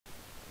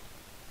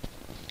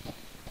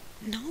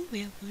Now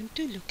we are going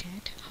to look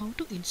at how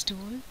to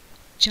install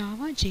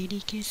Java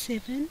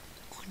JDK7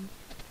 on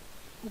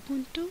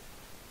Ubuntu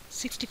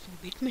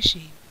 64-bit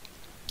machine.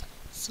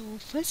 So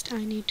first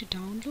I need to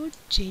download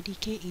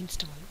JDK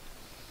install.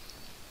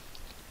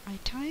 I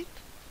type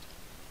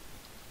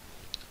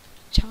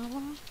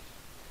Java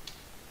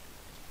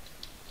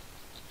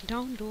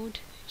download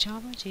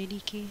Java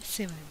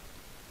JDK7.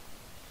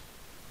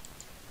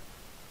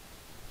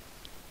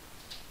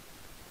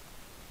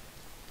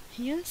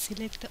 Here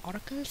select the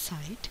Oracle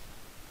site,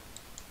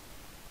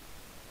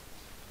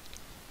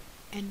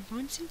 and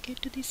once you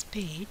get to this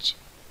page,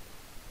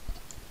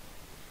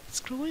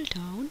 scroll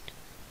down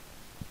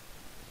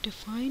to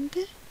find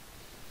the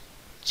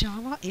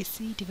Java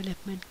SE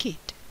development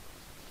kit.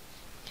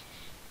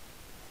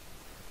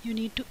 You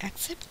need to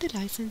accept the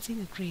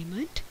licensing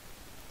agreement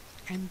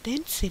and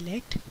then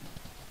select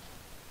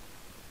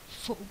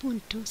for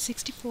Ubuntu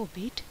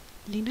 64-bit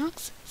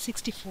Linux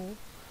 64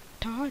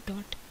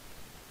 tar.gz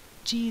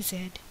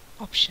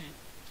option.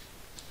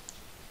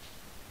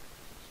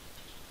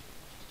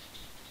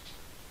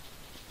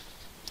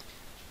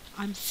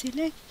 I'm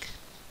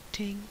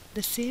selecting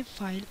the save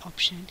file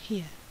option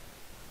here.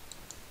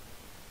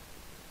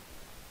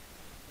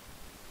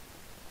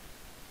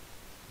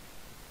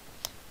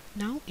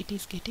 Now it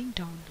is getting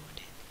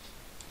downloaded.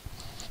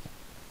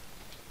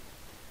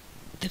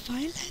 The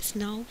file has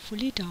now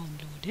fully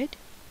downloaded,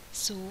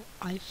 so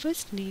I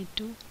first need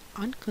to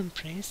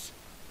uncompress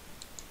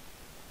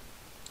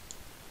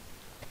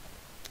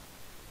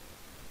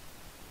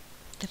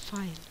the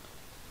file.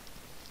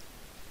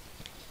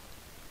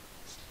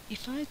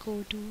 If I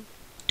go to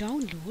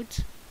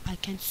downloads, I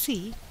can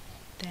see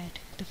that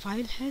the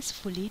file has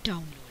fully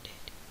downloaded.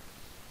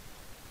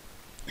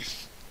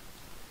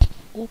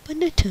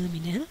 Open a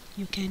terminal.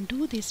 You can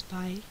do this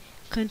by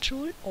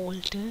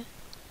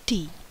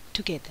Ctrl-Alt-T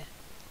together.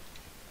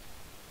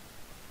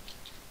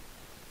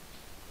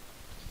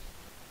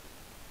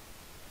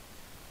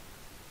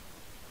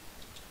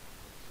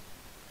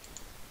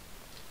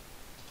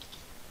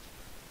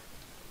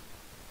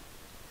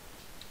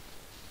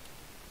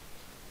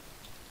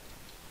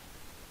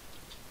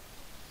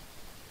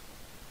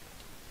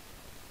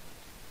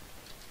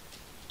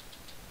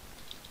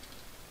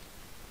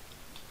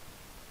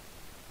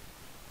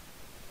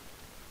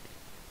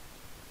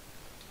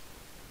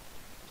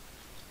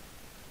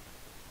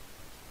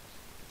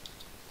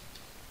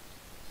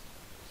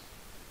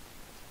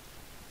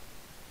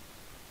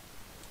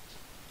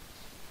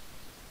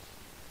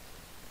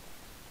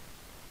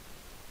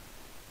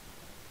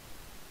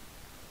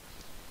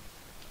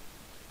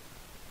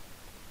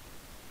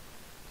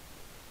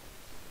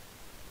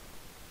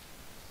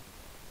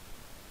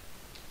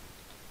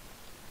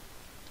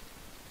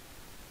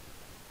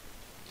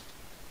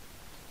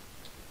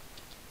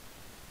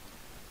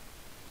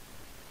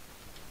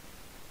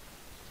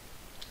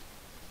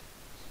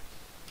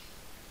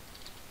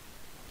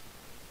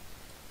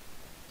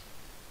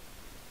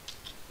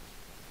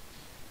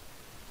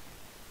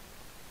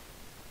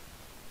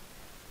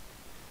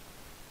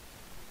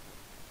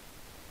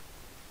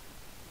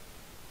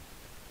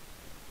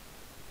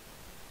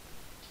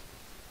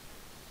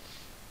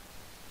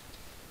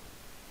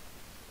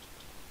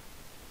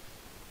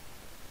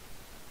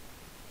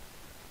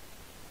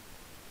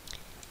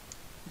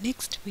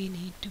 Next we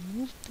need to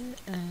move the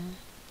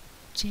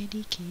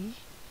JDK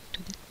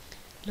to the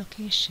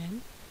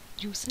location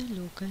user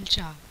local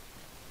jar.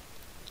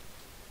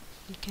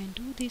 We can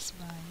do this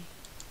by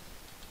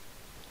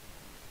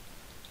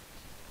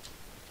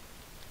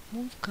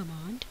move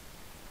command .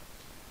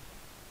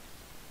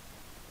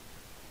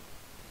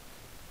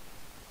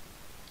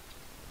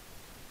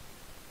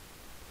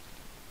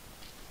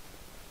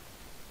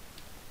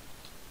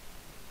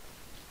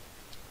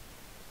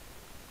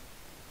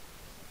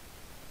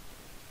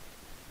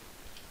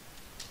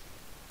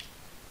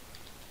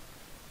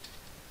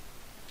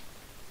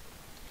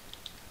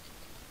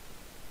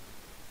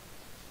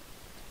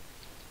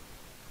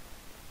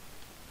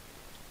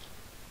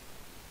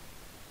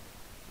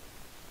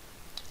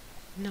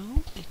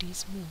 Now it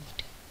is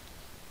moved.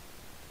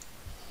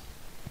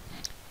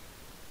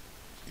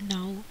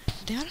 Now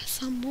there are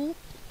some more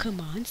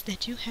commands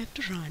that you have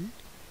to run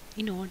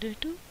in order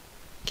to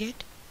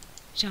get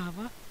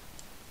Java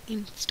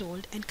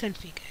installed and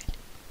configured.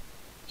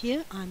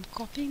 Here I'm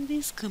copying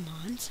these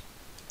commands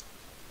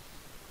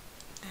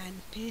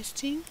and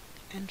pasting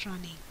and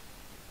running.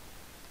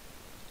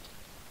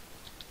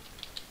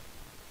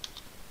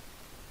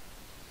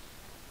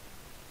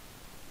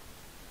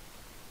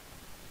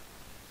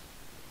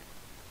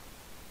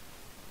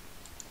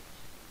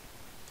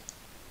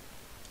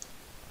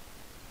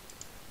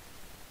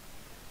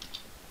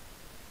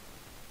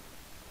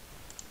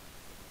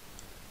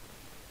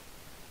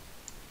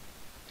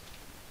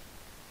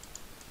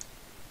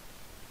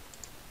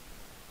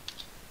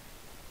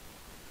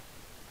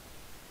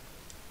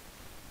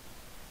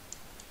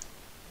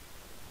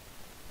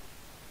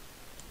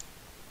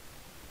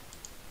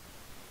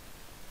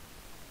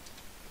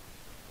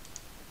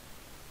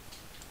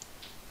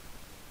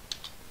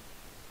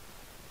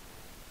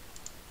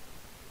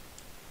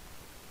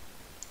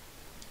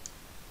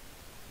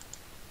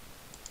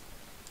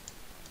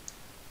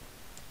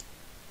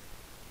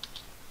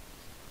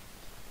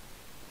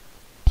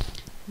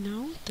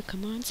 Now the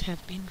commands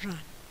have been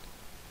run.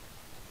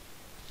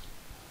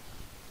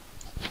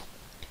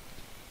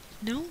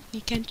 Now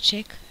we can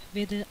check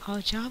whether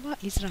our Java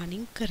is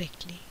running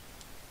correctly.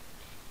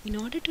 In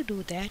order to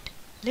do that,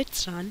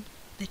 let's run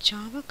the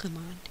Java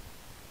command.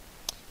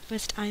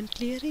 First I am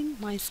clearing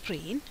my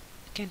screen.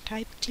 You can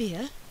type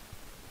clear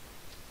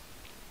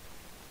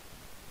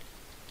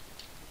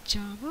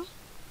Java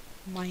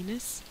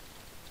minus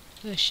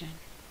version.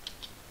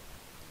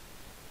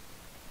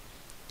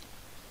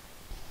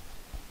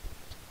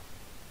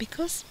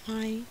 Because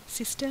my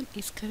system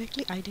is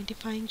correctly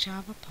identifying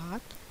Java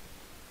path,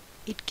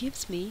 it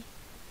gives me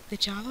the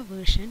Java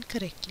version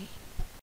correctly.